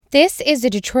This is the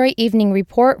Detroit Evening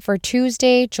Report for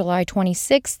Tuesday, July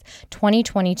 26,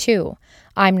 2022.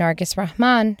 I'm Nargis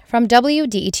Rahman from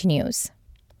WDET News.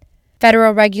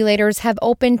 Federal regulators have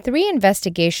opened 3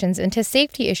 investigations into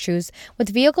safety issues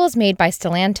with vehicles made by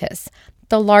Stellantis.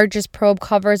 The largest probe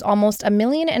covers almost 1.5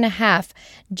 million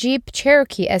Jeep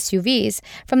Cherokee SUVs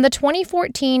from the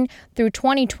 2014 through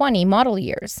 2020 model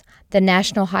years. The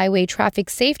National Highway Traffic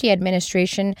Safety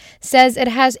Administration says it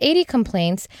has 80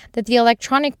 complaints that the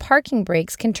electronic parking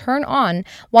brakes can turn on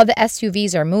while the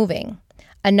SUVs are moving.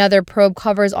 Another probe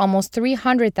covers almost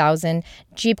 300,000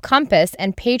 Jeep Compass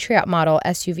and Patriot model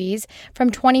SUVs from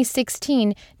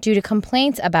 2016 due to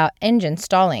complaints about engine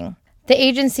stalling. The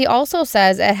agency also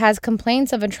says it has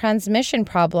complaints of a transmission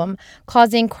problem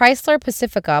causing Chrysler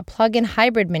Pacifica plug-in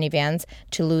hybrid minivans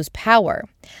to lose power.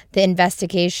 The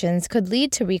investigations could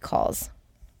lead to recalls.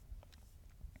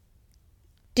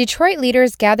 Detroit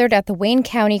leaders gathered at the Wayne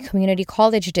County Community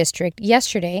College District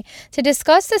yesterday to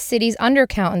discuss the city's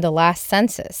undercount in the last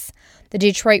census. The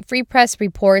Detroit Free Press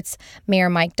reports Mayor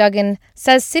Mike Duggan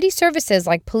says city services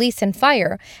like police and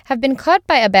fire have been cut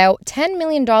by about $10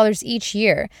 million each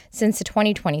year since the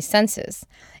 2020 census.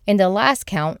 In the last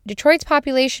count, Detroit's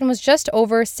population was just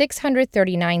over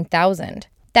 639,000.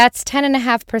 That's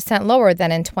 10.5% lower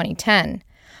than in 2010.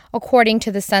 According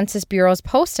to the Census Bureau's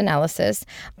post-analysis,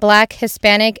 Black,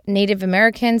 Hispanic, Native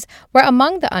Americans were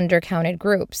among the undercounted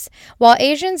groups, while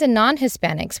Asians and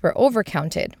non-Hispanics were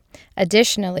overcounted.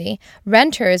 Additionally,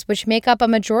 renters, which make up a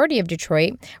majority of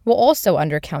Detroit, were also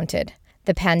undercounted.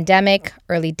 The pandemic,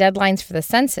 early deadlines for the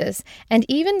census, and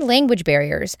even language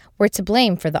barriers were to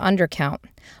blame for the undercount.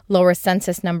 Lower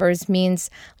census numbers means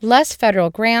less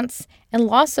federal grants and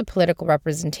loss of political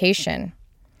representation.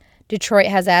 Detroit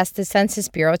has asked the Census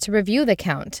Bureau to review the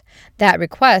count. That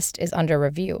request is under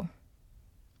review.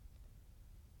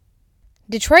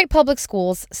 Detroit Public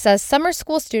Schools says summer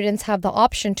school students have the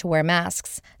option to wear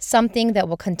masks, something that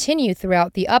will continue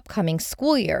throughout the upcoming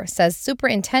school year, says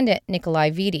Superintendent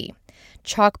Nikolai Vitti.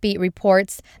 Chalkbeat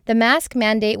reports the mask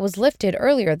mandate was lifted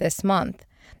earlier this month.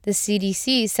 The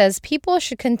CDC says people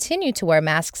should continue to wear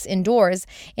masks indoors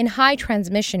in high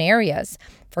transmission areas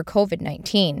for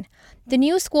COVID-19. The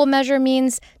new school measure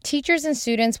means teachers and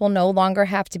students will no longer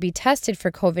have to be tested for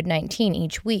COVID-19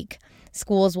 each week.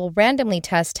 Schools will randomly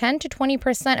test 10 to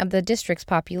 20% of the district's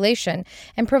population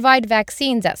and provide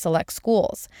vaccines at select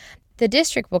schools. The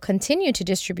district will continue to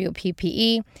distribute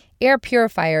PPE, air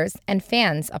purifiers, and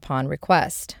fans upon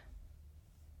request.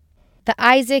 The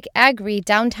Isaac Agri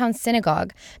Downtown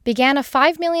Synagogue began a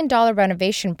 $5 million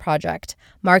renovation project,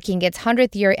 marking its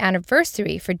 100th year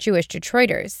anniversary for Jewish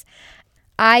Detroiters.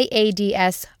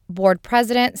 IADS Board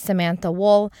President Samantha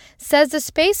Wohl says the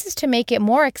space is to make it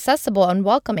more accessible and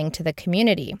welcoming to the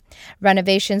community.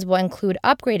 Renovations will include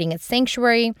upgrading its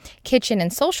sanctuary, kitchen,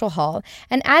 and social hall,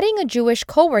 and adding a Jewish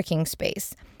co-working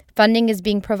space. Funding is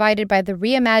being provided by the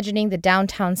Reimagining the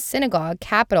Downtown Synagogue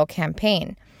Capital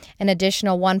campaign. An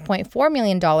additional $1.4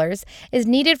 million is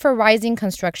needed for rising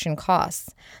construction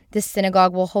costs. The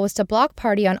synagogue will host a block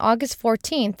party on August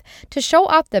 14th to show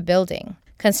off the building.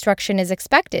 Construction is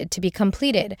expected to be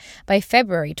completed by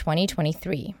February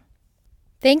 2023.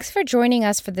 Thanks for joining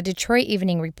us for the Detroit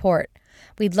Evening Report.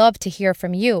 We'd love to hear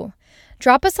from you.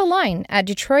 Drop us a line at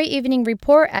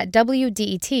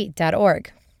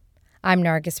detroiteveningreport@wdet.org. I'm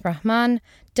Nargis Rahman,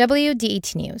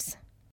 WDET News.